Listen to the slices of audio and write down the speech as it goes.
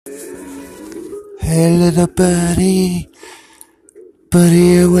Hey little buddy,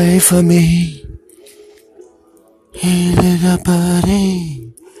 buddy away from me. Hey little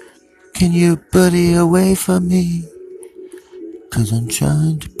buddy, can you buddy away from me? 'Cause I'm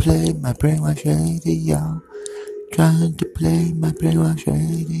trying to play my brainwash radio. Trying to play my brainwash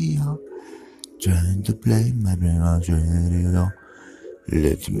radio. Trying to play my brainwash radio.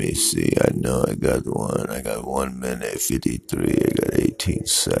 Let me see, I know I got 1 minute 53, I got 18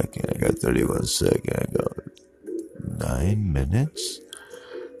 seconds, I got 31 seconds, I got 9 minutes?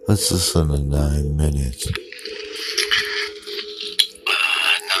 Let's listen to 9 minutes.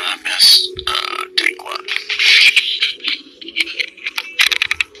 Anonymous, take one.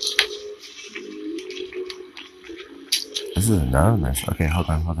 This is anonymous. Okay, hold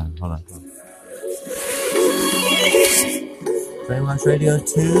on. Brainwash Radio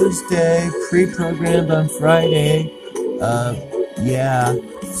Tuesday, pre-programmed on Friday. Yeah,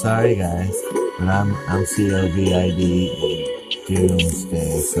 sorry guys, but I'm COVID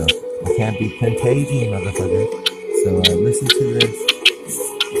Doomsday, so I can't be contagion, motherfucker. So listen to this.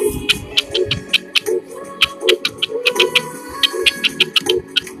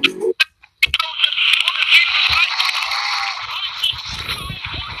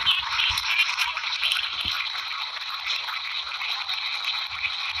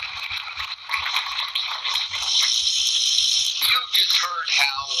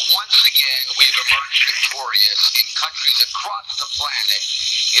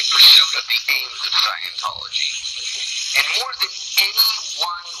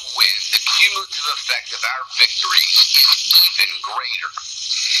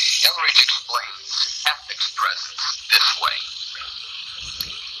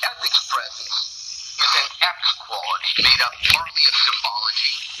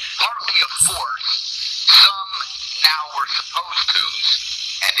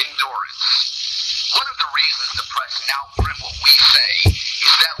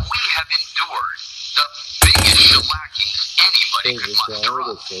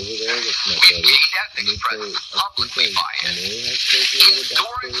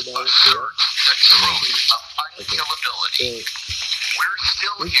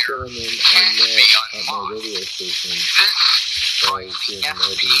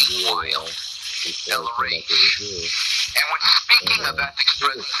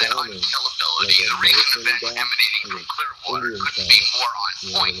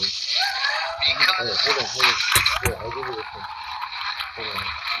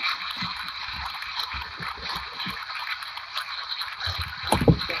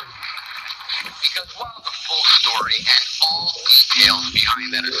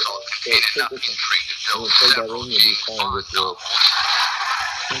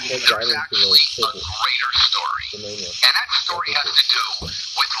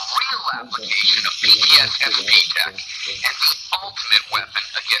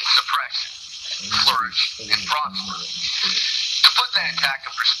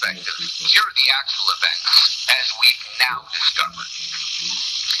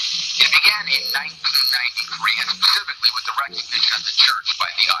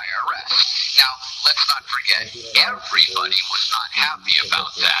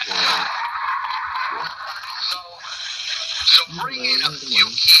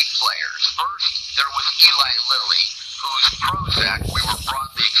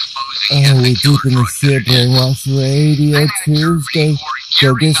 Deep in the shit, Brainwash Radio Tuesday.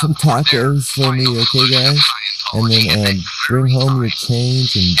 Go get some tacos for me, okay, guys? And then bring home your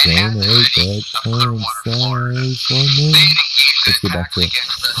change and donate that coincide for me. Let's get back to it.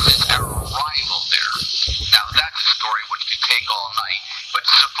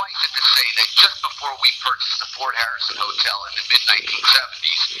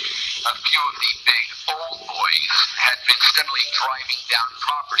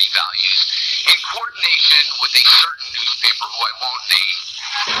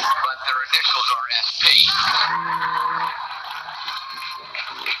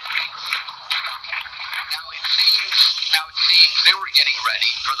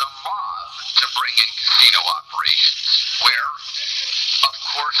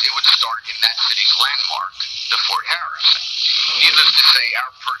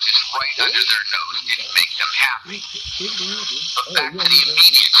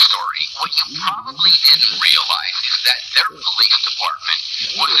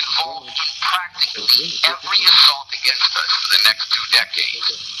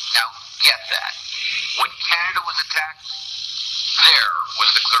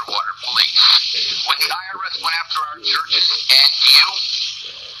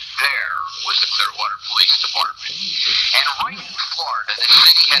 there was the Clearwater Police Department. And right in Florida, the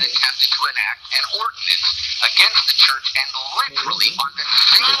city had attempted to enact an ordinance against the church, and literally on the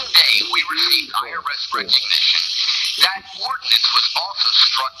same day we received IRS recognition, that ordinance was also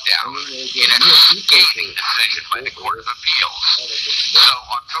struck down in a scathing decision by the Court of Appeals. So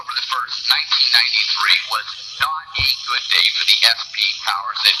October the 1st, 1993 was not a good day for the SP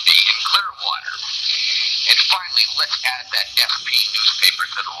powers that be in Clearwater. And finally, let's add that SP newspaper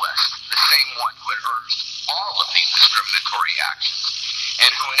to the list, the same one who had urged all of these discriminatory actions,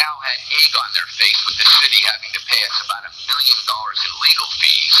 and who now had egg on their face with the city having to pay us about $1 million in legal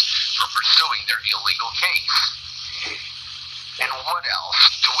fees for pursuing their illegal case. And what else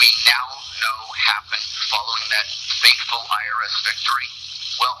do we now know happened following that fateful IRS victory?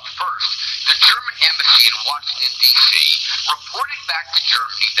 Well, first, the German embassy in Washington, D.C. reported back to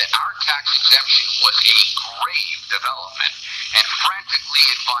Germany that our tax exemption was a grave development and frantically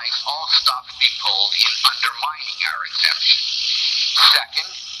advised all stops be pulled in undermining our exemption. Second,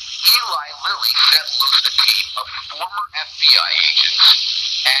 Eli Lilly set loose a team of former FBI agents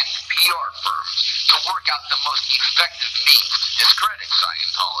and PR firms to work out the most effective means to discredit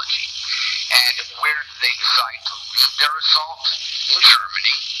Scientology. And where did they decide to lead their assault? In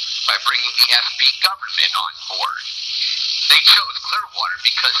Germany, by bringing the SP government on board. They chose Clearwater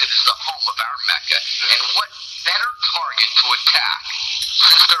because it is the home of our Mecca, and what better target to attack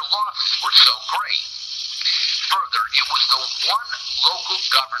since their losses were so great. Further, it was the one local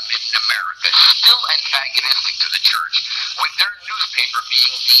government in America still antagonistic to the church, with their newspaper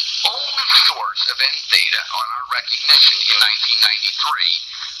being the only source of any data on our recognition in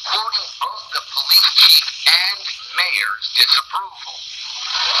 1993, quoting both the police chief and mayor's disapproval.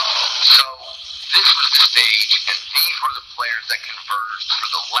 So, this was the stage, and these were the players that converged for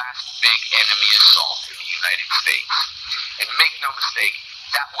the last big enemy assault in the United States. And make no mistake,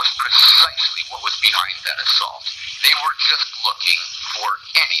 that was precisely what was behind that assault. They were just looking for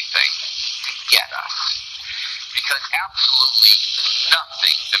anything to get us. Because absolutely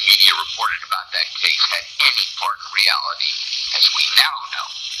nothing the media reported about that case had any part in reality, as we now know.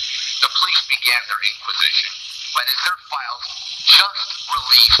 The police began their inquisition, but as their files just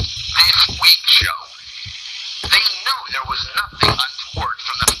released this week show, they knew there was nothing untoward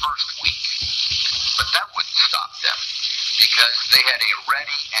from the first week. But that wouldn't stop them, because they had a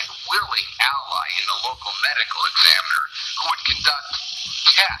ready and willing ally in the local medical examiner who would conduct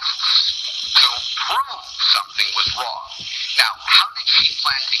tests to prove something was wrong. Now, how did she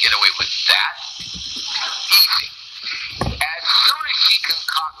plan to get away with that? Easy. As soon as she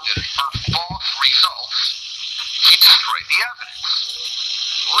concocted her false results, she destroyed the evidence.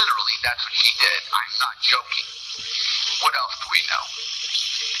 Literally, that's what she did. I'm not joking. What else do we know?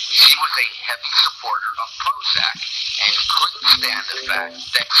 She was a heavy supporter of Prozac and couldn't stand the fact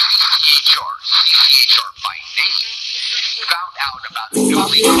that CCHR by name, found out about the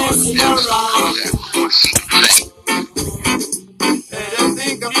newly caused deaths of Prozac before she could say. Better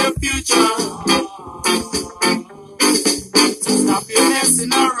think of your future. Stop your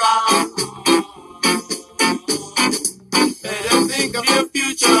messing around. Better think of your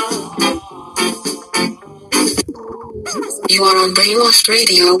future. You are on Brainwashed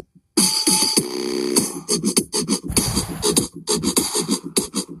Radio.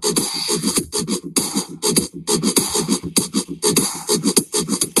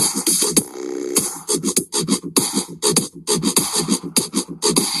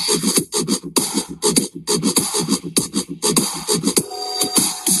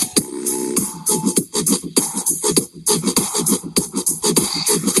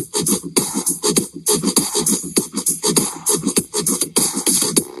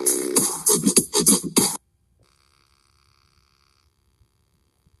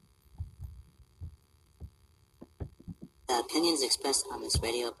 The opinions expressed on this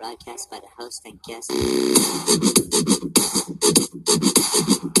radio broadcast by the host and guests.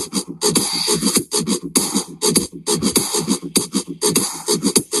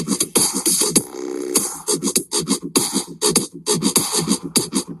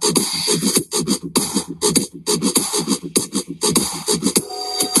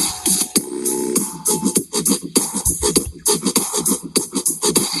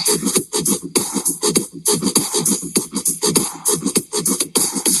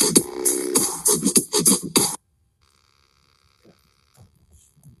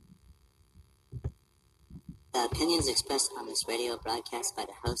 The opinions expressed on this radio broadcast by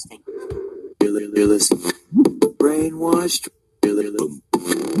the host and You're listening. Brainwashed.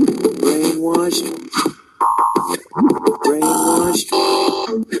 Brainwashed. Brainwashed.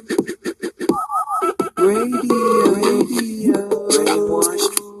 Radio.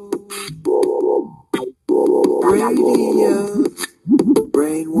 Brainwashed.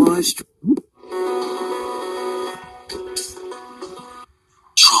 Brainwashed.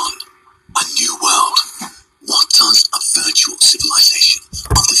 Tron, a new world. What does a virtual civilization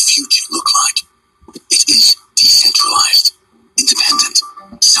of the future look like? It is decentralized, independent,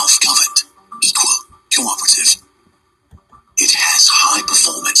 self-governed, equal, cooperative. It has high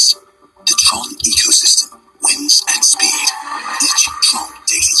performance. The Tron ecosystem wins at speed. Each Tron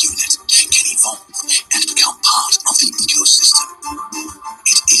data unit can evolve and become part of the ecosystem.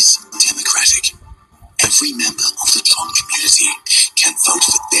 It is democratic. Every member of the Tron community can vote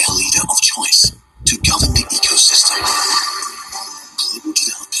for their leader of choice to govern the ecosystem. Global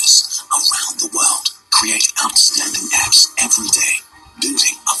developers around the world create outstanding apps every day,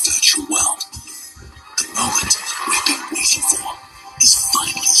 building a virtual world. The moment we've been waiting for is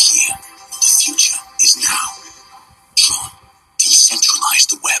finally here. The future is now. Tron, decentralize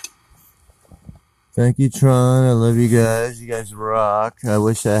the web. Thank you, Tron. I love you guys. You guys rock. I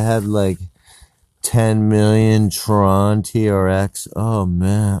wish I had like 10 million Tron TRX. Oh,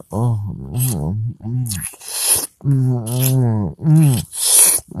 man.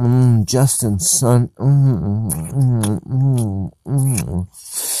 Justin, son.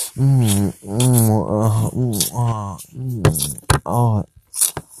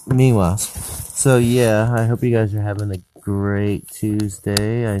 Meanwhile, so yeah, I hope you guys are having a great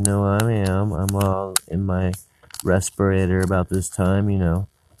Tuesday. I know I am. I'm all in my respirator about this time, you know.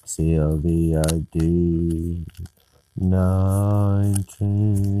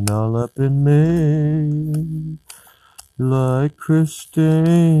 COVID-19, all up in me, like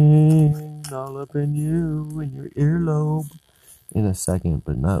Christine, all up in you, in your earlobe. In a second,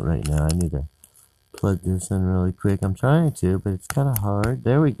 but not right now. I need to plug this in really quick. I'm trying to, but it's kind of hard.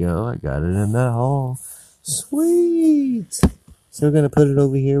 There we go. I got it in that hole. Sweet. So we're going to put it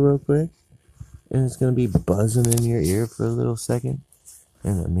over here real quick, and it's going to be buzzing in your ear for a little second.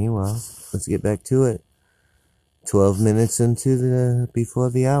 And then meanwhile, let's get back to it. 12 minutes into the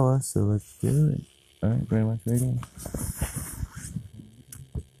before the hour, so let's do it. All right, Brainwash Radio.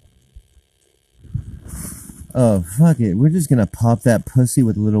 Oh, fuck it. We're just gonna pop that pussy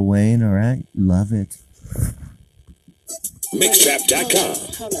with Lil Wayne, alright? Love it. Mixtrap.com.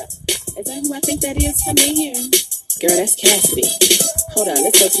 Hold up. Is that who I think that is coming here? Girl, that's Cassidy. Hold on,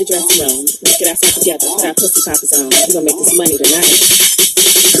 let's go to the dressing room. Let's get ourselves together. Put our pussy poppers on. We're gonna make this money tonight.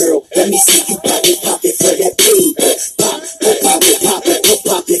 Girl, let me see you pop it for that pig. Pop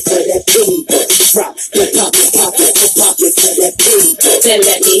it for that pig. Drop, pop it for that pig. Then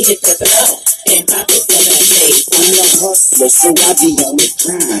let me hit the bell and pop it for that pig. I'm a hustler, so I be on the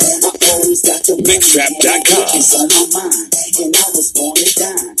grind. I always got the Mixtrap.com. It's on my mind, and I was born to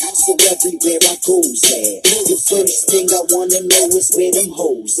dine. So everywhere I goes at, the first thing I wanna know is where them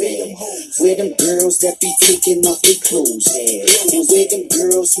hoes at. Where them girls that be taking off their clothes at. And where them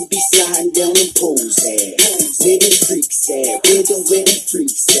girls who be sliding down them poles at. Where them freaks at. Where them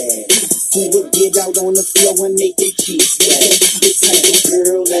freaks at. Who would get out on the floor and make their cheeks wet. It's like a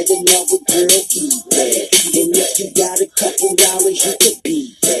girl let another girl eat that. And if you got a couple dollars, you could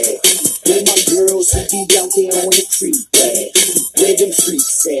beat that. Where my girls who be out there on the creek at. Where them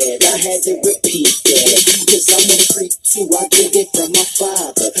freaks at. I had to repeat that. Cause I'm a freak too, I get it from my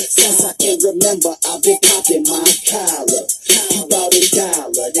father. Since I can remember, I've been popping my collar. You bought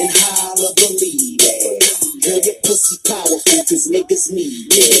 $1, then holla, believe that. Girl, your pussy powerful, cause niggas need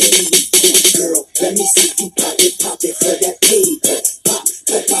it. Girl, let me see you pop it for that paper. Pop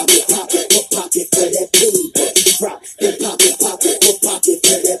it for that paper. Drop, then pop it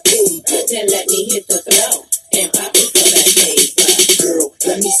for that paper. Then let me hit the floor and pop it for that paper. Girl,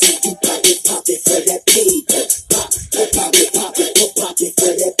 let me see you pop it for that paper. Pop it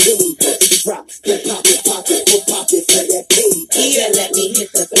for that paper. Drop, then pop it for that paper. Yeah, let me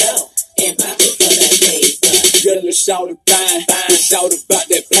hit the floor and pop it for that paper. Girl, let's shout it fine, shout about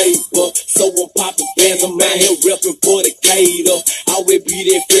that paper. So I'm popping bands, I'm out here repping for the cater. I will be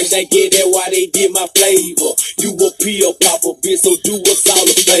that fresh, I get that why they get my flavor. You a pill popper, bitch, so do us all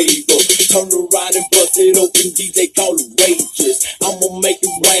a favor. Turn around and bust it open, DJ call it waitress. I'ma make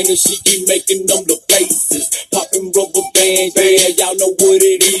it rain and she keep making them the faces. Popping rubber bands, yeah, y'all know what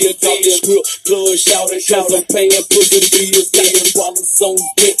it is. Talking script, club, shout, I'm paying pussy bills, getting problems on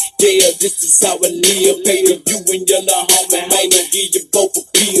deck. Yeah, this is how I live, pay the you and your little homie, man. ain't gonna give you both a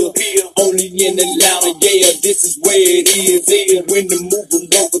pill. Only in Atlanta, yeah, this is where it is. Yeah, when the moving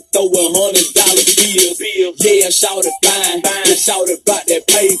over, throw $100 bills. Yeah, shout it fine, shout about that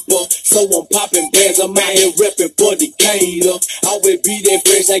paper. So I'm popping bands, I'm out here reppin' for Decatur. Always be that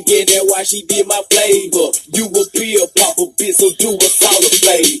fresh, I get that why she did my flavor. You a pill popper, bitch, so do a solid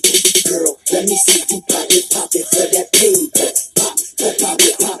flavor. Girl, let me see you pop it for that paper. Pop it for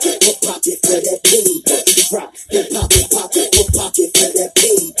that paper. Drop and pop it for that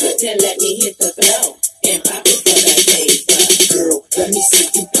paper. Then let me hit the flow and pop it for that paper. Girl, let me see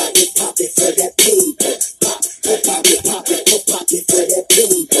you pop it for that paper. Pop it for that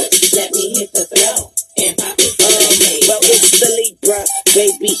paper. Let me hit the flow and pop it for that paper. Well, it's the Libra,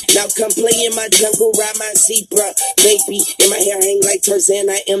 baby. Now come play in my jungle, ride my zebra, baby. And my hair hang like Tarzan.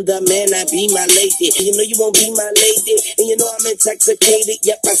 I am the man, I be my lady. You know you won't be my lady, and you know I'm intoxicated.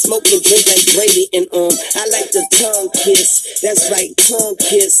 Yep, I smoke and drink like Brady, and I like the tongue kiss. That's right, tongue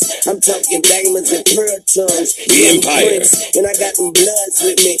kiss. I'm talking diamonds and pearl tongues. The Empire. And I got them bloods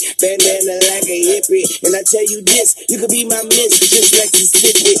with me, bandana like a hippie. And I tell you this, you could be my miss, just like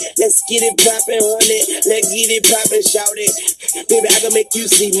Mississippi. Let's get it poppin', honey. Let's get it poppin', shout it. Baby, I can make you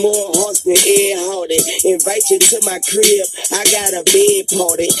see more hearts than Ed Hardy. Invite you to my crib, I got a bed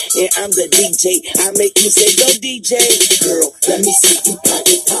party. And I'm the DJ, I make you say, go DJ. Girl, let me see you pop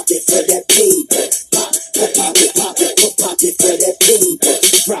it for that paper. Pop it for that paper.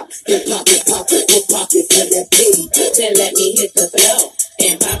 Drop and pop it for that paper. Then let me hit the flow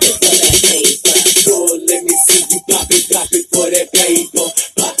and pop it for that paper. Girl, let me see you pop it for that paper.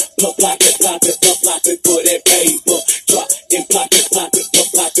 Pop it for that paper. Drop and pop it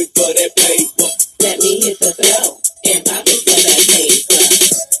for that paper. Let me hit the flow and pop it for that paper.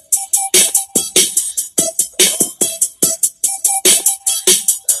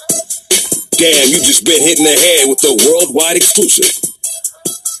 Damn, you just been hitting the head with the worldwide exclusive.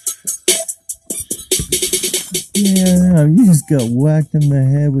 Yeah, you just got whacked in the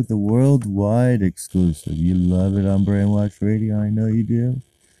head with the worldwide exclusive. You love it on Brainwash Radio, I know you do.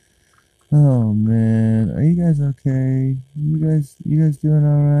 Oh man, are you guys okay? You guys doing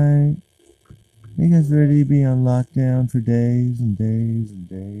alright? Are you guys ready to be on lockdown for days and days and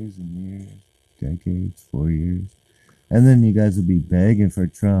days and years, decades, 4 years? And then you guys will be begging for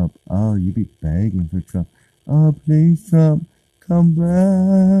Trump. Oh, you'll be begging for Trump. Oh, please, Trump, come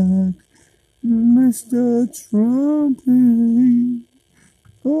back. Mr. Trumpy.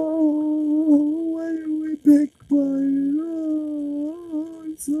 Oh, why did we pick Biden? Oh,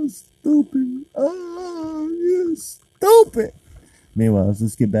 it's so stupid. Oh, you stupid. Meanwhile,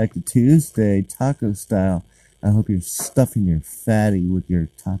 let's get back to Tuesday, taco style. I hope you're stuffing your fatty with your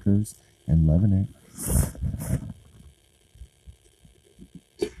tacos and loving it.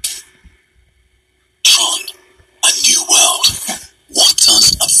 Tron, a new world. What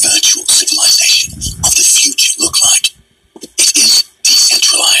does a virtual civilization of the future look like? It is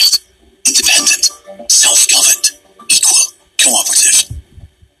decentralized, independent, self-governed, equal, cooperative.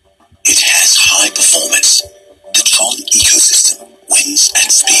 It has high performance. The Tron ecosystem wins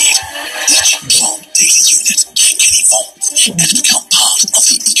at speed. Each Tron data unit can evolve and become part of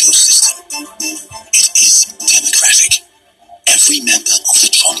the ecosystem. It is democratic. Every member of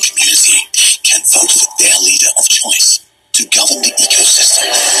the Tron community can vote for their leader of choice to govern the ecosystem.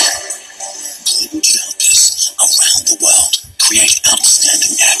 Global developers around the world create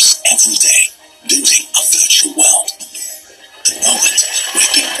outstanding apps every day, building a virtual world. The moment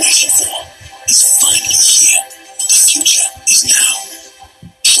we've been waiting for is finally here. The future is now.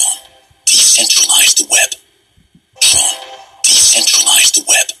 Tron, decentralize the web. Tron, decentralize the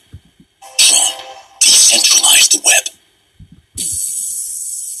web. Tron, decentralize the web.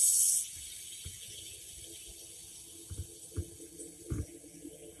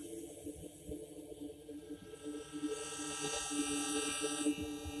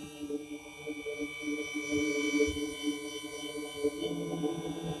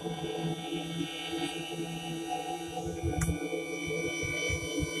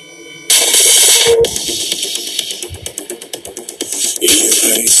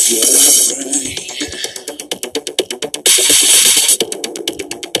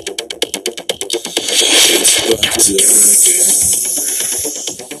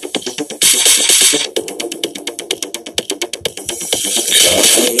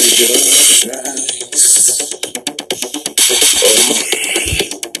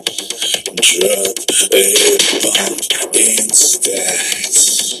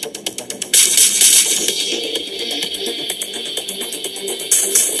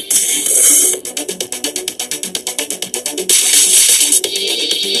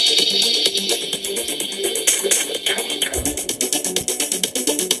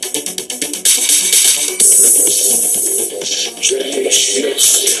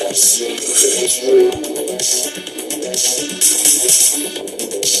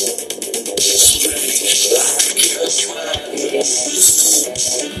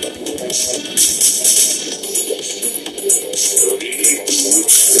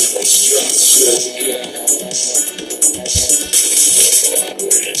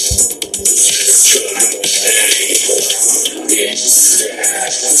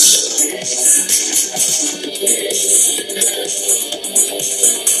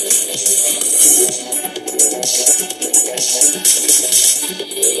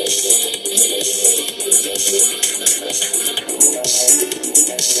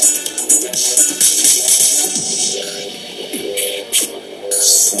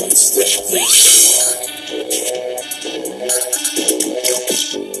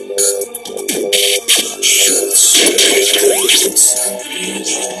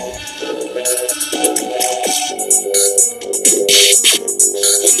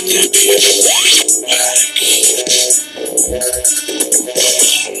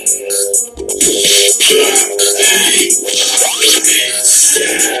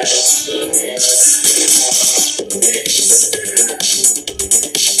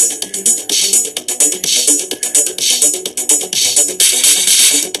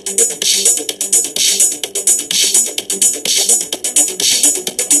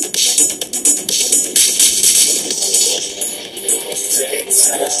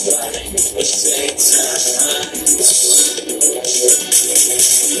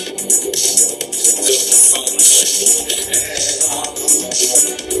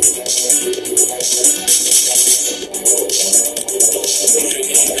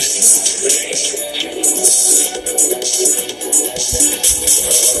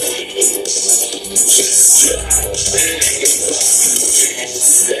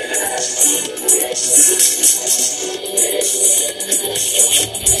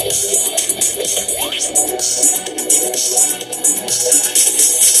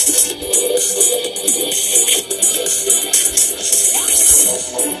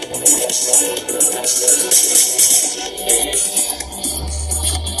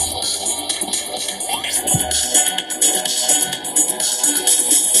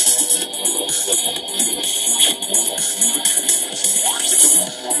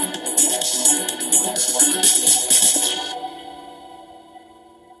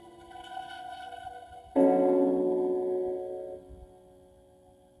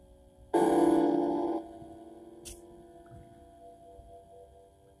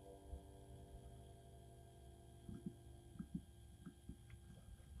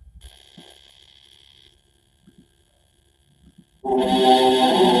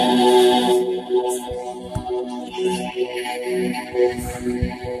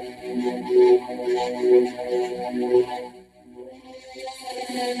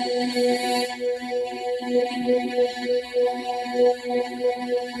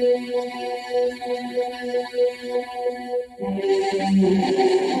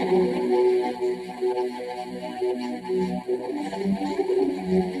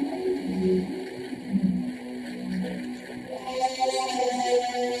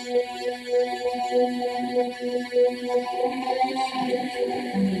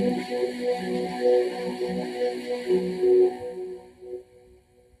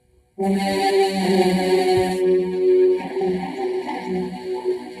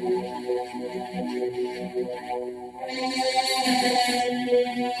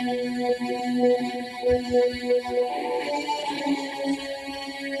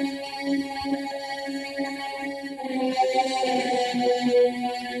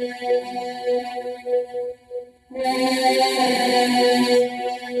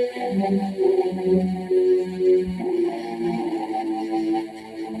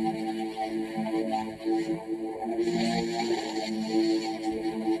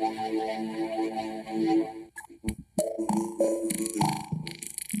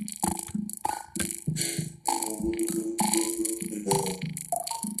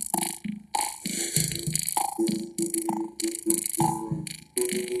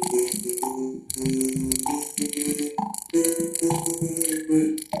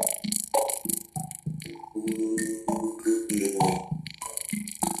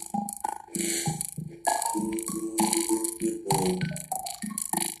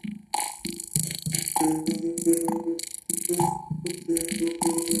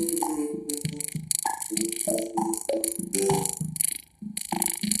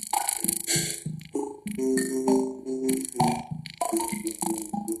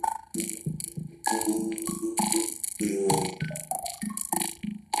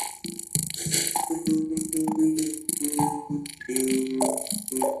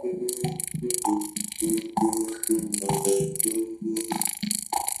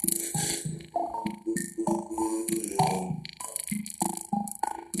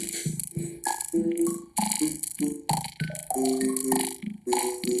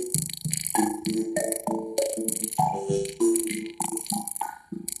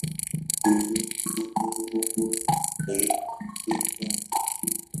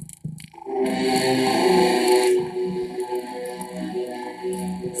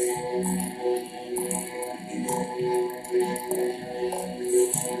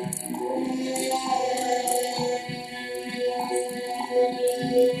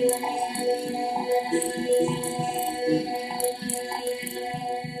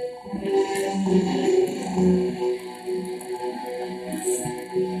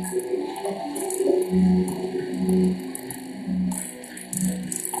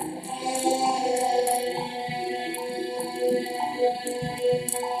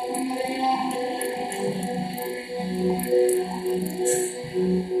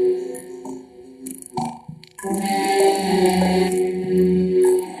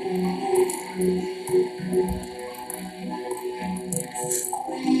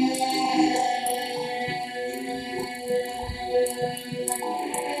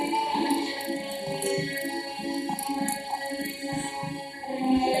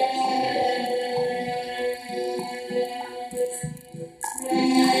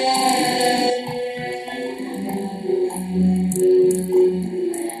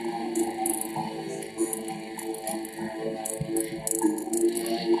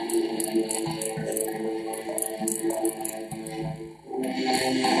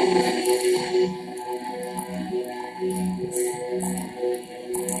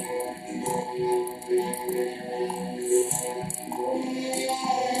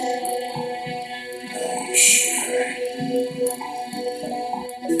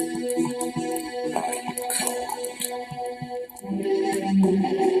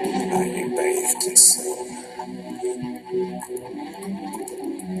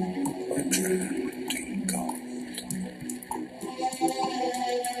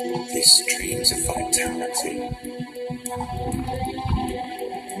 These streams of vitality,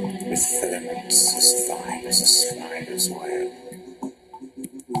 with filaments as fine as a spider's web,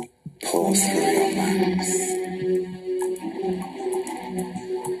 pour through your mouth.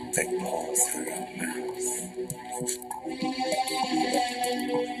 They pour through your mouth.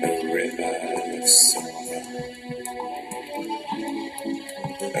 A river of silver,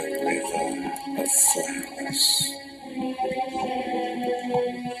 a river of flowers.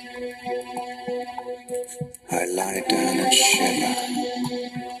 I lie down and shiver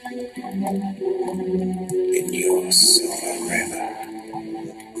in your silver river.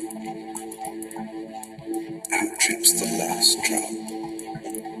 Out drips the last drop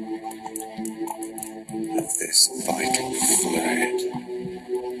of this vital fluid.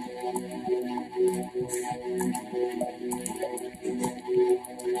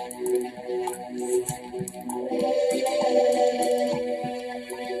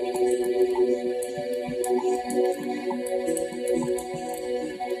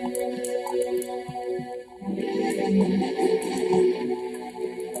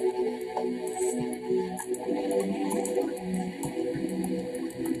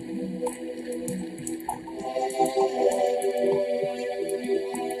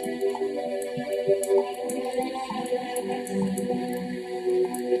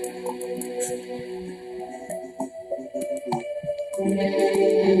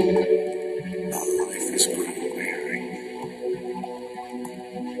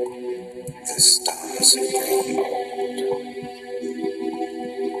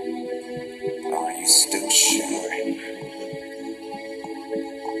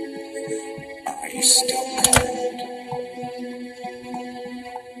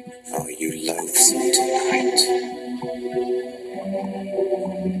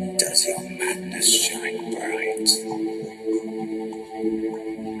 Does your madness shine bright?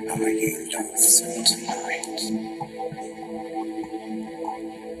 Are you loathsome tonight?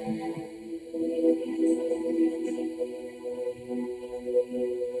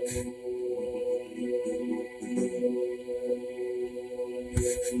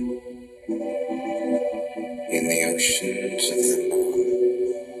 In the oceans of the moon,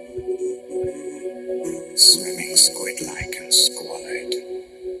 swimming squid-like and squalid,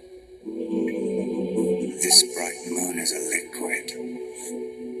 this bright moon is a liquid,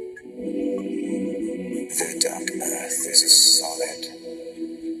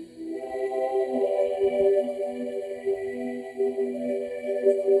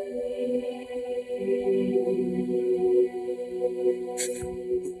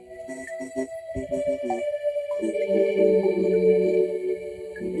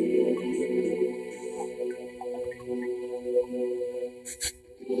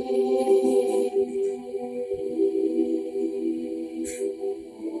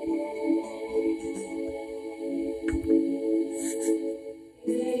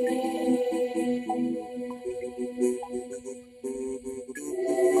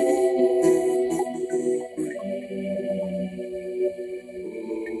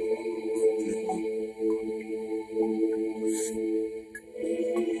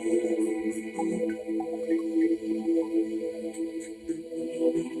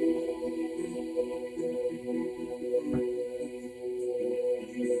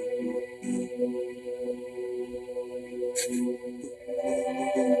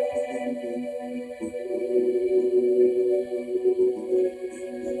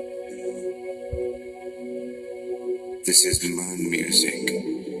 This is moon music.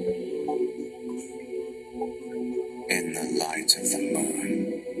 In the light of the moon.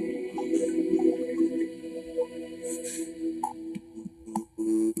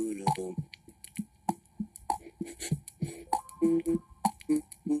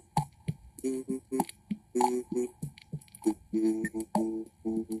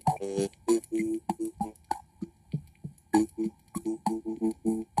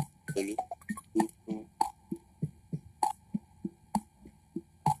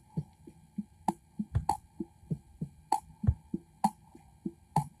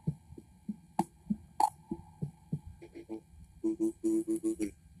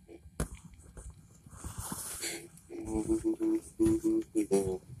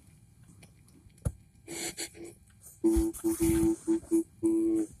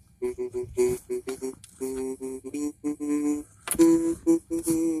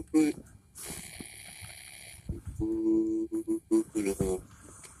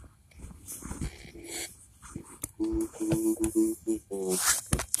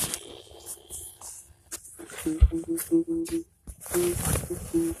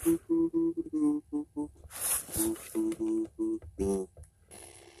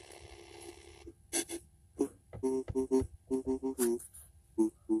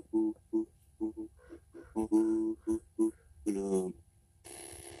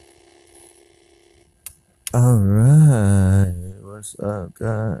 Alright, what's up,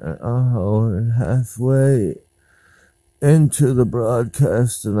 guys? Oh, we're halfway into the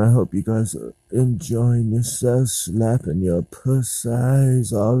broadcast, and I hope you guys are enjoying yourselves, slapping your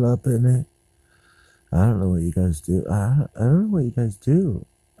pussies all up in it. I don't know what you guys do. I don't know what you guys do.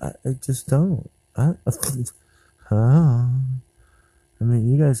 I just don't. I mean,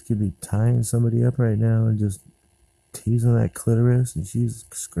 you guys could be tying somebody up right now and just teasing that clitoris, and she's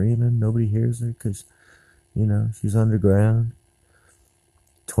screaming. Nobody hears her because, you know, she's underground,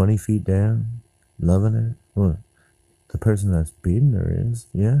 20 feet down, loving it. Well, the person that's beating her is.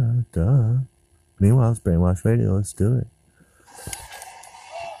 Yeah, duh. Meanwhile, it's Brainwash Radio. Let's do it.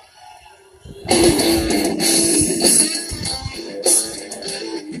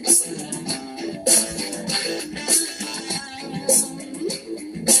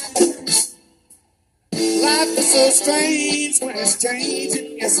 Life is so strange when it's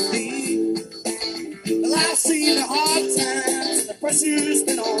changing, yes indeed. Well, I've seen the hard times and the pressure's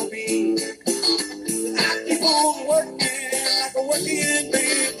been on me. I keep on working like a working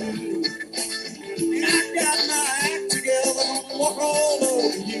man. And I got my act together, gonna walk all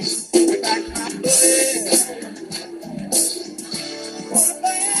over you. Back my buddy. Put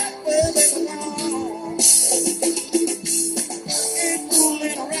back where they belong. Ain't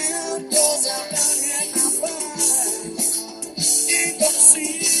fooling around, 'cause I've done had my fun. Ain't gonna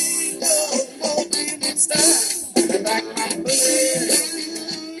see no more it's time. Back my buddy.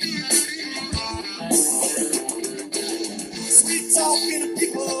 Sweet talking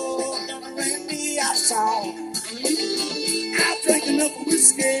people gonna ran me out of town. I've drank enough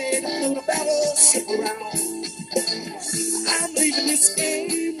whiskey to float a battleship around. I'm leaving this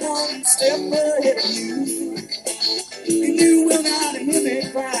game one step ahead of you. And you will not hear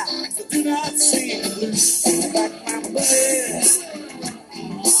me cry, so do not sing the blues. Back my buddy.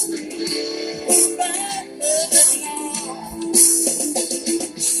 Put back where they belong.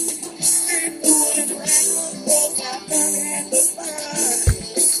 Ain't fooling around, 'cause I've done had the fun.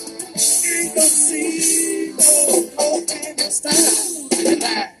 Ain't gonna see no more time this time.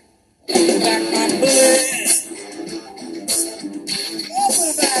 Back my buddy. Open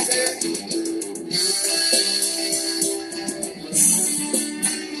it back there.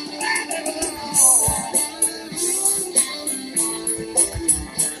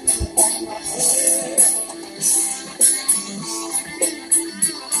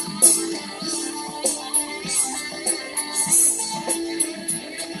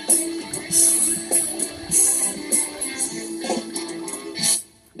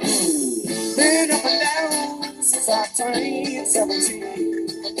 Been up and down since I turned 17.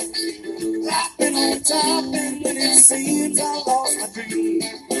 I've been on top, and when it seems I lost my dream,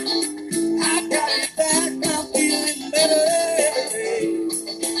 I got it back, I'm feeling better every day.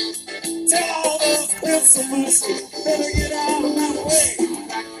 Tell all those clips of Lucy, better get out of my way.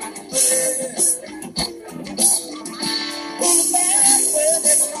 Pull them back where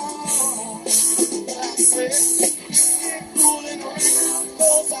they belong. I said, ain't fooling around,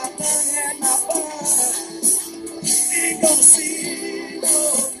 'cause I've done had my fun. Ain't gonna see no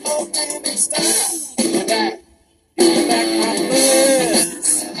more damage time. Back my blood.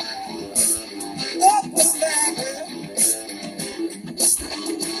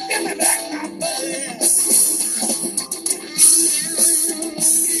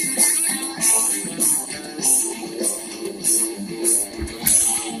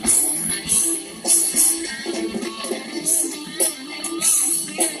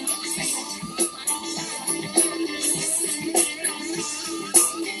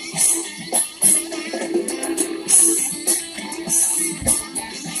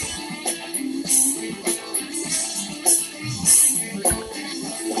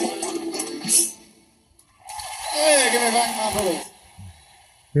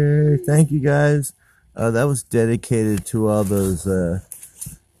 Yay, thank you guys. That was dedicated to all those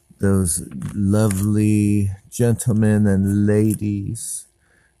lovely gentlemen and ladies,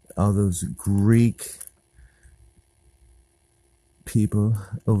 all those Greek people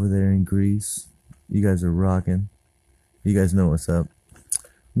over there in Greece. You guys are rocking. You guys know what's up.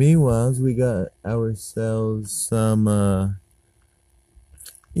 Meanwhile, we got ourselves some, on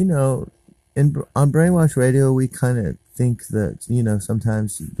Brainwash Radio, we kind of think that,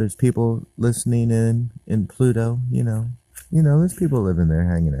 sometimes there's people listening in Pluto, there's people living there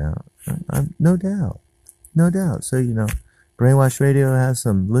hanging out. No doubt. So, Brainwash Radio has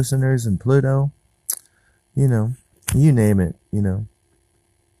some listeners in Pluto, you name it,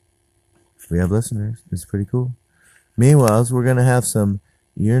 we have listeners. It's pretty cool. Meanwhile, we're going to have some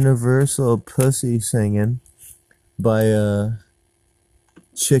Universal Pussy singing by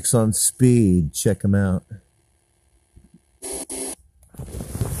Chicks on Speed. Check them out.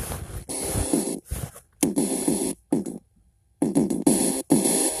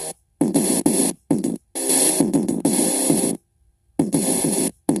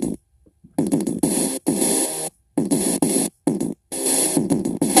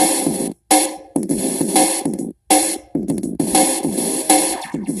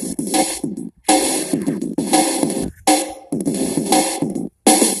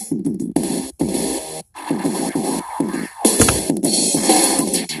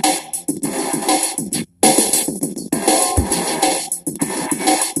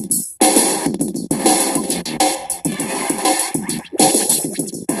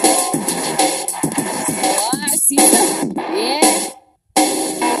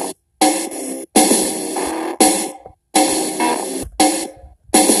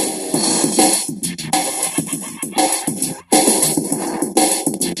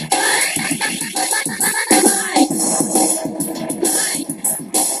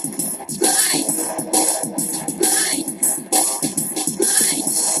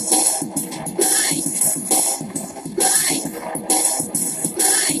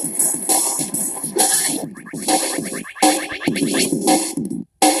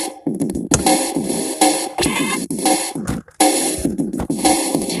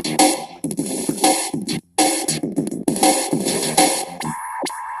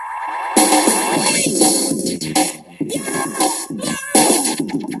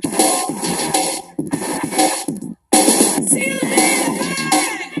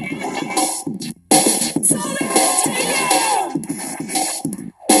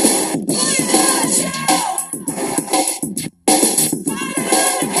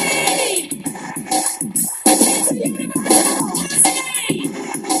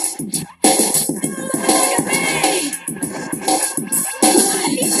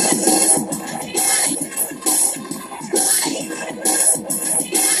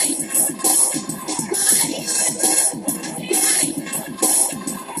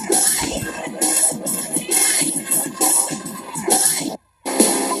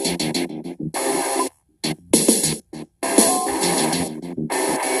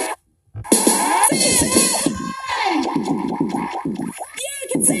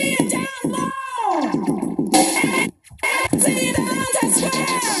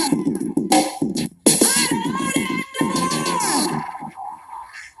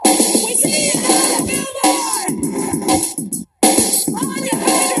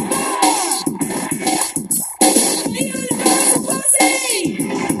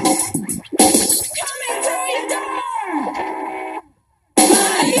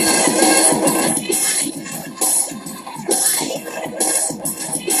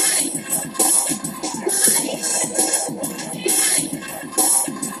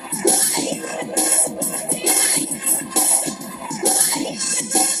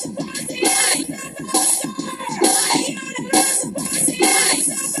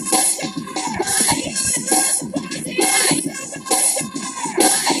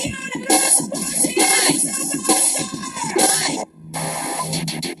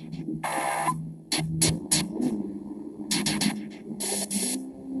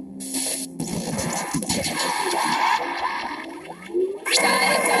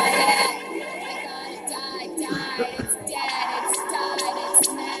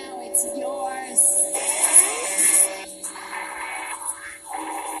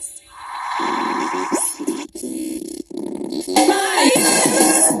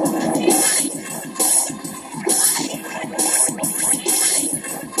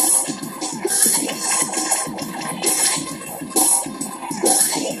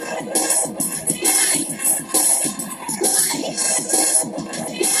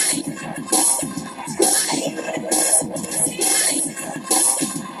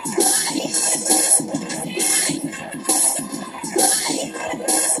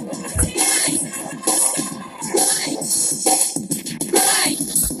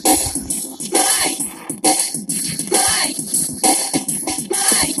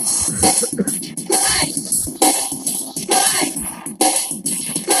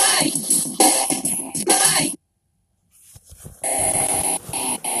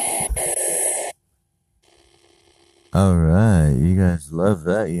 Alright, you guys love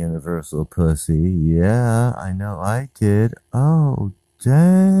that universal pussy. Yeah, I know I did. Oh,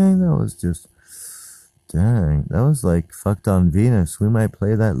 dang, that was just... Dang, that was like Fucked on Venus. We might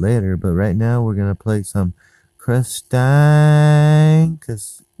play that later, but right now we're gonna play some Christine,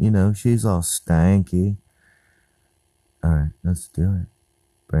 cause, you know, she's all stanky. Alright, let's do it.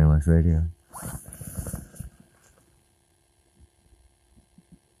 Brainwash Radio.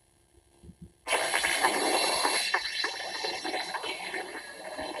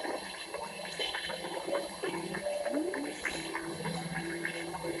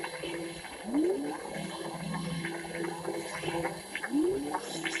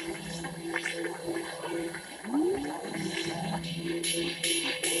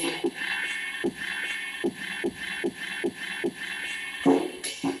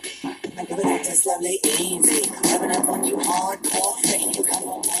 Just lovely, easy. Rubbing up on you hardcore, making you come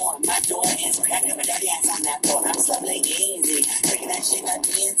for more. My door is cracked up, my dirty ass on that floor. I'm slowly, easy. Breaking that shit up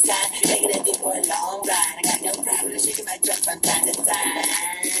the inside, taking that thing for a long ride. I got no problem shaking my dress from side to side.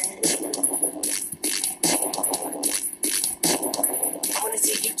 I wanna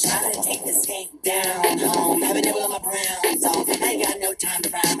see you try to take this game down home. Have a nibble on my brown zone. I ain't got no time to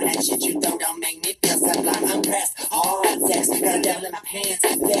rhyme with that shit you don't make me feel sublime. I'm pressed, hard sex, got a devil in my pants.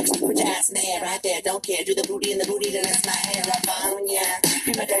 I'm vexed, put your ass mad right there. Don't care, do the booty in the booty, then that's my hair up on ya.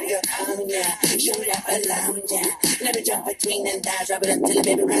 Be my dirty girl, calling ya. Show it up, allowing ya. Let me jump between them thighs, rub it up till the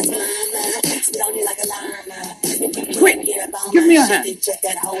baby cries mama. Spit on you like a llama. Quick, give me a hand. Check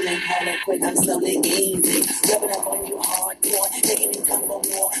that hole and call it quick. I'm slowly easy. Rub it up on you hardcore, making you come for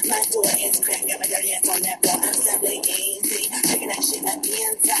more. My door is cracked, got my dirty ass on that floor. I'm slowly easy. Taking that shit up the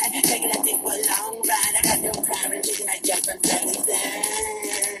inside, taking that thing for a long ride. I got no crime and taking that jump from side to side.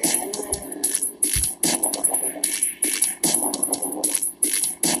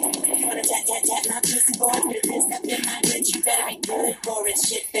 You wanna tap my pussy boy, put a fist up in my bitch. You better be good for it,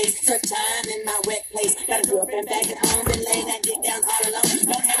 shit face. Took time in my wet place. Got a girlfriend back at home and lay that dick down all alone.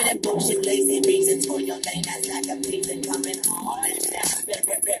 Don't have that bullshit lazy reasons for your thing. That's like a pleasing coming home and down. Better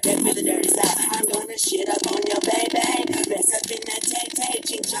prep for the dirty south. I'm gonna shit up on your baby. Rest up in that tay-tay,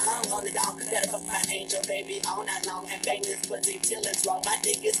 ching-chong on the dog. Better fuck my angel baby all night long and bang this pussy till it's wrong. My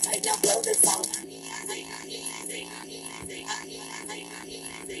dick is tight, now blow this song.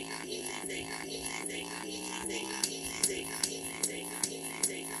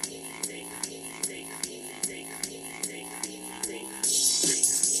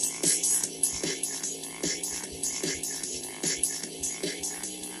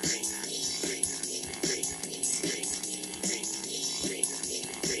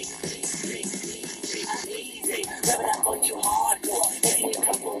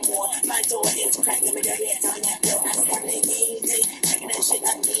 My door is cracked, let me dirty ass on that floor. I'm standing easy, checking that shit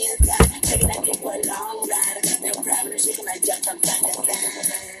up the inside, checking that thing for a long ride. I got no problem shaking my junk from side to side.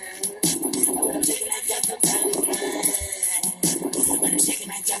 When I'm shaking that junk from side to side, when I'm shaking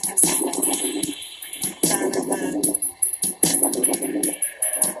that junk from side to side.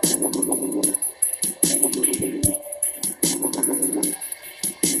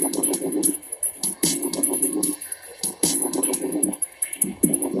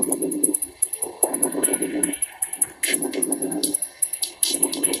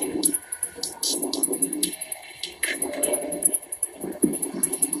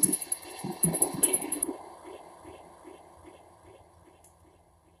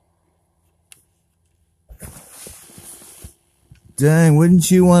 Dang,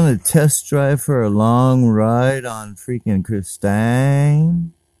 wouldn't you want to test drive for a long ride on freaking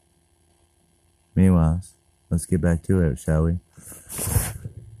Christine? Meanwhile, let's get back to it, shall we?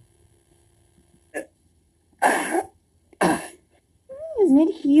 Isn't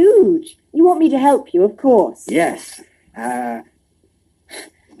it huge? You want me to help you, of course. Yes.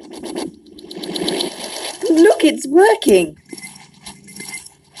 Look, it's working.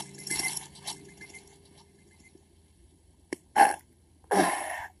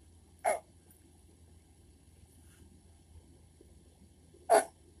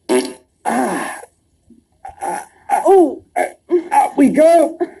 Up we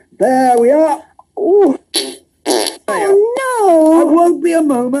go. There we are. Oh no! I won't be a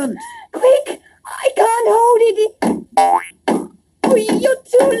moment. Quick! I can't hold it. Oh, you're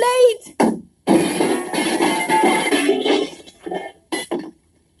too late.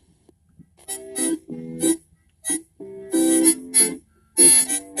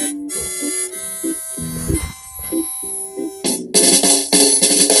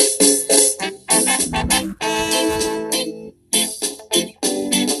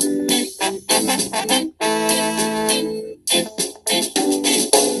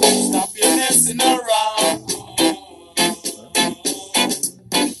 Stop your messing around.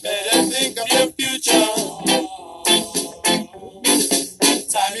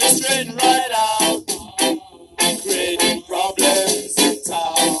 straighten right out, creating problems in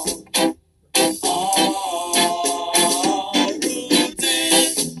town. Rudy,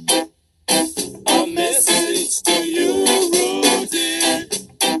 a message to you, Rudy,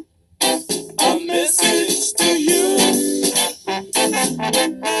 a message to you.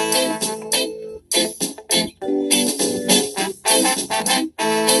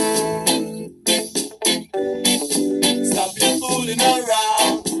 Stop your fooling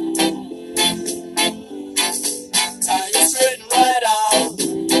around, tie you straight right out.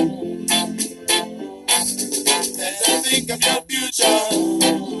 Better think of your future,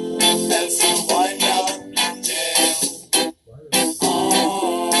 else you'll wind up in jail.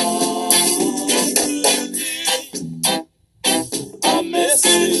 Rudy, a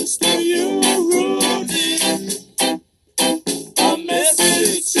message to you, Rudy, a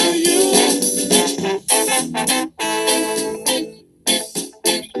message to you.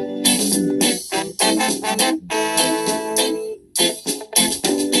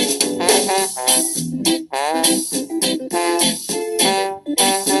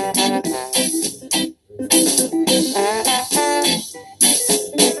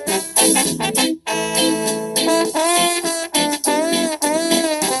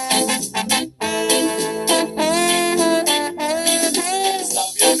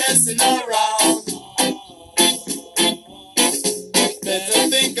 Stop your messing around. Better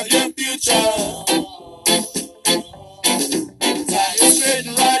think of your future. Tie you straight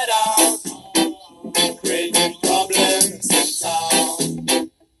and right out, creating problems in town.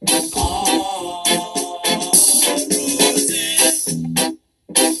 Rudy,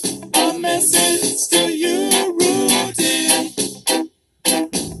 a message to you, Rudy,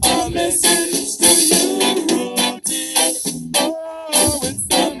 a message to you, Rudy. Oh, it's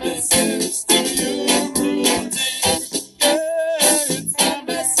a message to you, Rudy. Yeah, it's a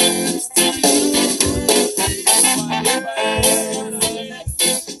message to you, Rudy.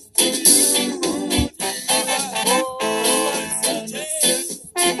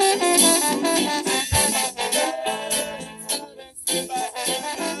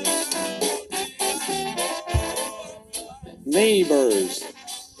 Neighbors,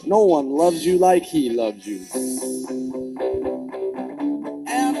 no one loves you like he loves you.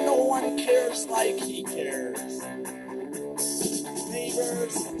 And no one cares like he cares.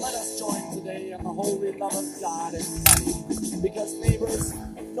 Neighbors, let us join today in the holy love of God and money. Because neighbors,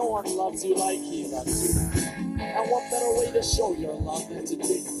 no one loves you like he loves you. And what better way to show your love than to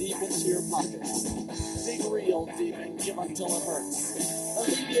dig deep into your pockets? Dig real deep and give until it hurts.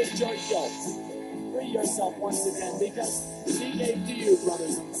 Alleviate your guilt. Free yourself once again because he gave to you,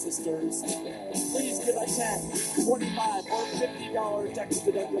 brothers and sisters. Please give a $10, $45, or $50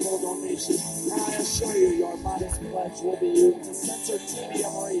 tax-deductible donation, and I assure you your modest pledge will be used to censor TV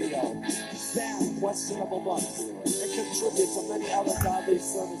and radio, ban questionable books, and contribute to many other godly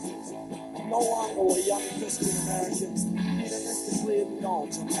services. No longer will young Christian Americans hedonistically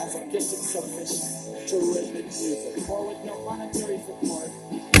indulge in masochistic submission to rhythmic music, for with no monetary support,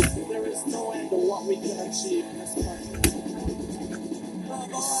 there is no end to what we can achieve in this country. The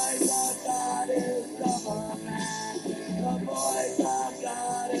voice of God is government. The voice of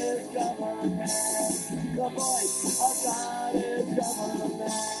God is government. The voice of God is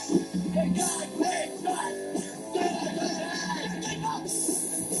government. Hey God, wake up!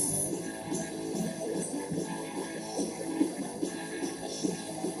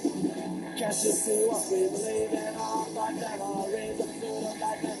 Can't you see what we believe in? Our thoughts never raise up to the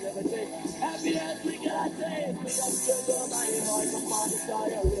life and liberty. Happy as we can taste, we got to the mighty voice of my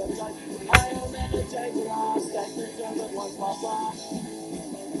desire, real life. I am energetic, our stagnant, servant once more far.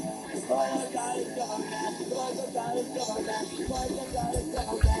 The voice of God is government. The voice of God is government. The voice of God is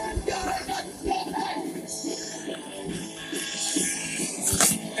government.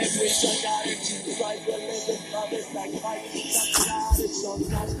 If we shut God in Jesus Christ, religion, love is sacrifice. Shut God in shows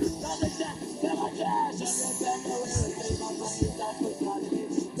us. Love is death, never cash. And repent the way we take my money, that's what God is.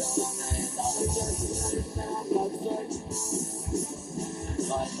 Build $1 million church, and understand God's search. The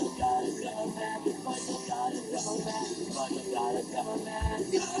voice of God is government. The voice of God is government. The voice of God is government.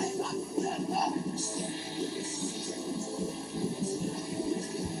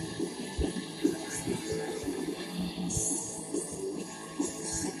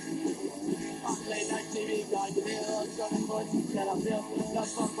 Late night TV, God can heal, running voices that I feel. Got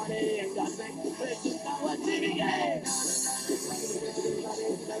some money and got things. But it's just not what TV gave.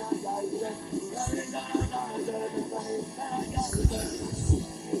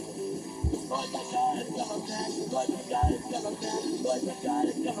 Voice of God is government. Voice of God is government. Voice of God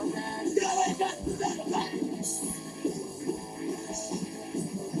is government.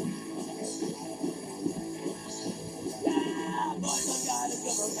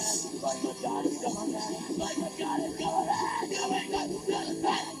 got it going on. Like I got it going on.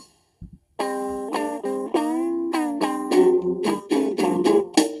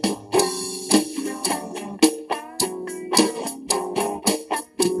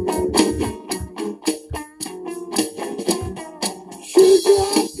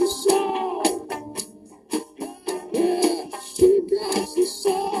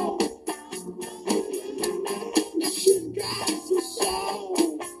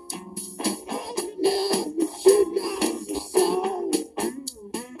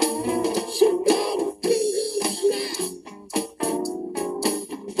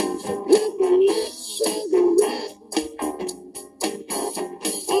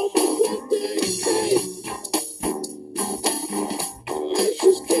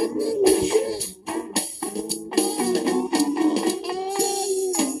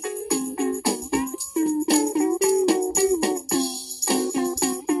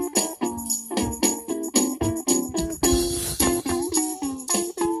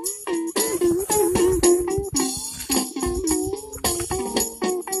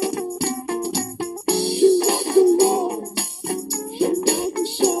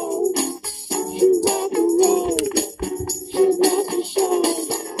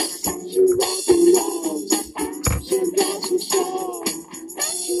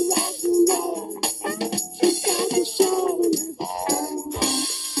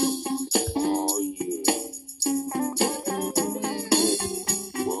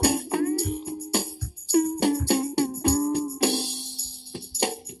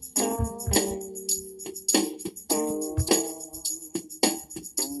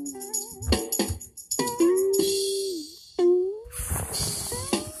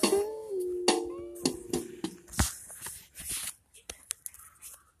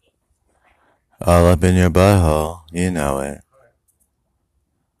 All up in your butthole, you know it.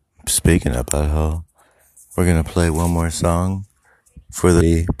 Speaking of butthole, we're gonna play one more song for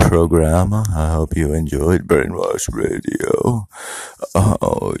the program. I hope you enjoyed Brainwash Radio.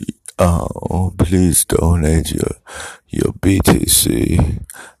 Please donate your BTC,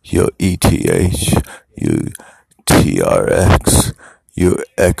 your ETH, your TRX, your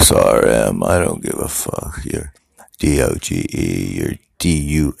XRM. I don't give a fuck. Your DOGE, your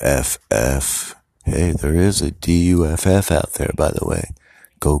DUFF. Hey, there is a DUFF out there, by the way.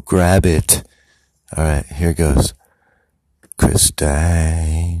 Go grab it. Alright, here goes.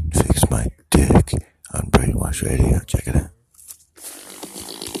 Christine, fix my dick on Brainwash Radio. Check it out.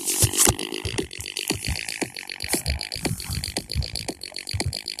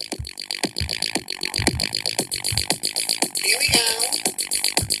 Here we go.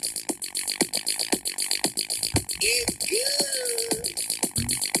 It's good.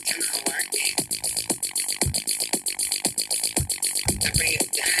 Come on, work it. I bring it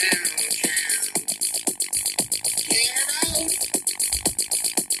downtown. Hero.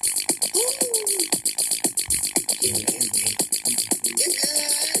 Ooh. You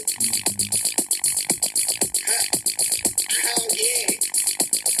good. Oh, yeah.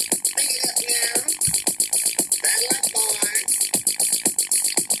 Bring it up now. Battle up, boys.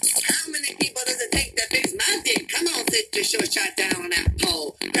 How many people does it take to fix my dick? Come on, sit your short shot down on that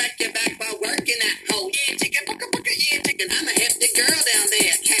pole. Crack your back while working that hole. Yeah, chicken, pucka, pucka, yeah, chicken. I'm a hefty girl down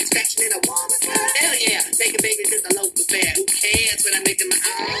there. Can't scratch me in a woman. Hell yeah, take a baby to the local fair. Who cares when I'm making my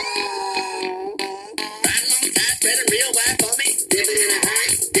own? Right alongside, spread a real wide for me. Dip it in a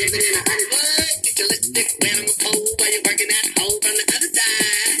honey, dip it in a honey. What? Get your lipstick wet on the pole while you're working that hole from the other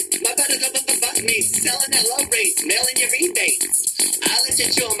side. My brother's up above me, selling at low rates, mailing your rebates. I'll let you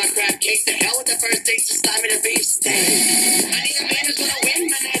chew on my crab cake. To hell with the first dates, just slime me the beef steak. I need a man who's gonna win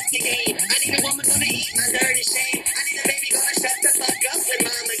my nasty game. I need a woman gonna eat my dirty shame. I need a baby gonna shut the fuck up when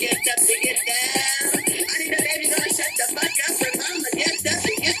mama gets up to get down. I need a baby gonna shut the fuck up when mama gets up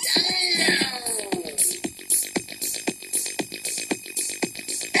to get down.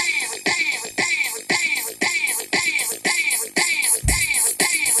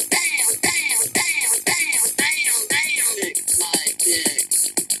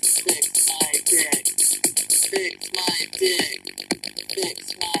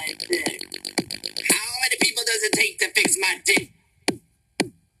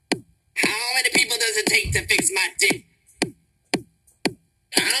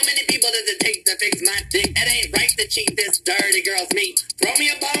 It ain't right to cheat this dirty girl's meat. Throw me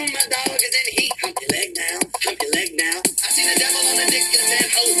a bone, my dog is in heat. Hump your leg now, hump your leg now. I see the devil on the dick in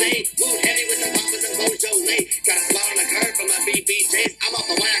San Jose. Move heavy with the poppers and Beaujolais. Got a spot on the curb for my BBJs. I'm off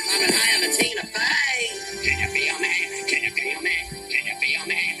the wire, climbing high on the Tina Fey. Can you feel me? Can you feel me? Can you feel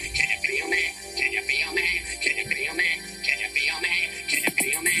me? Can you feel me? Can you feel me? Can you feel me? Can you feel me? Can you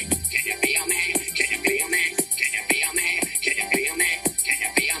feel me? Can you feel me?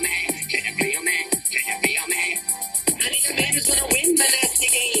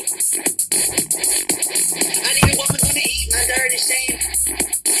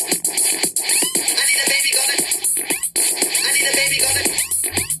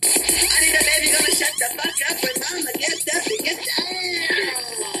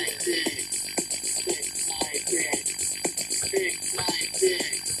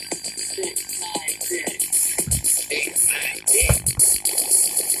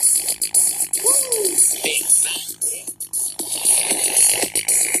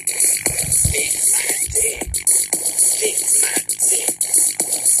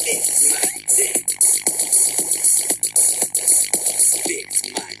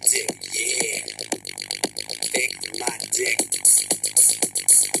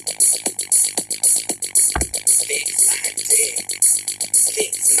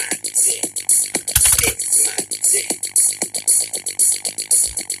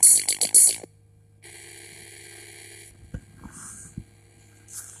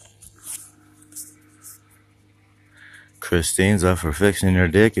 Christine's up for fixing your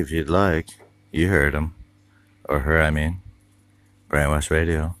dick if you'd like. You heard him. Or her, I mean. Brainwash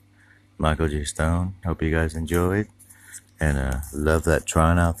Radio. Michael G. Stone. Hope you guys enjoyed. And love that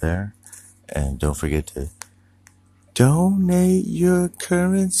Tron out there. And don't forget to donate your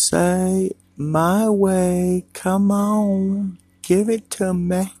currency my way. Come on. Give it to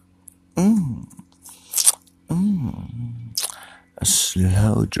me. A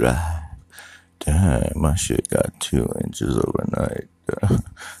slow drive. Damn, my shit got 2 inches overnight.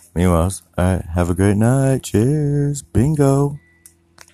 Meanwhile, alright, have a great night. Cheers. Bingo.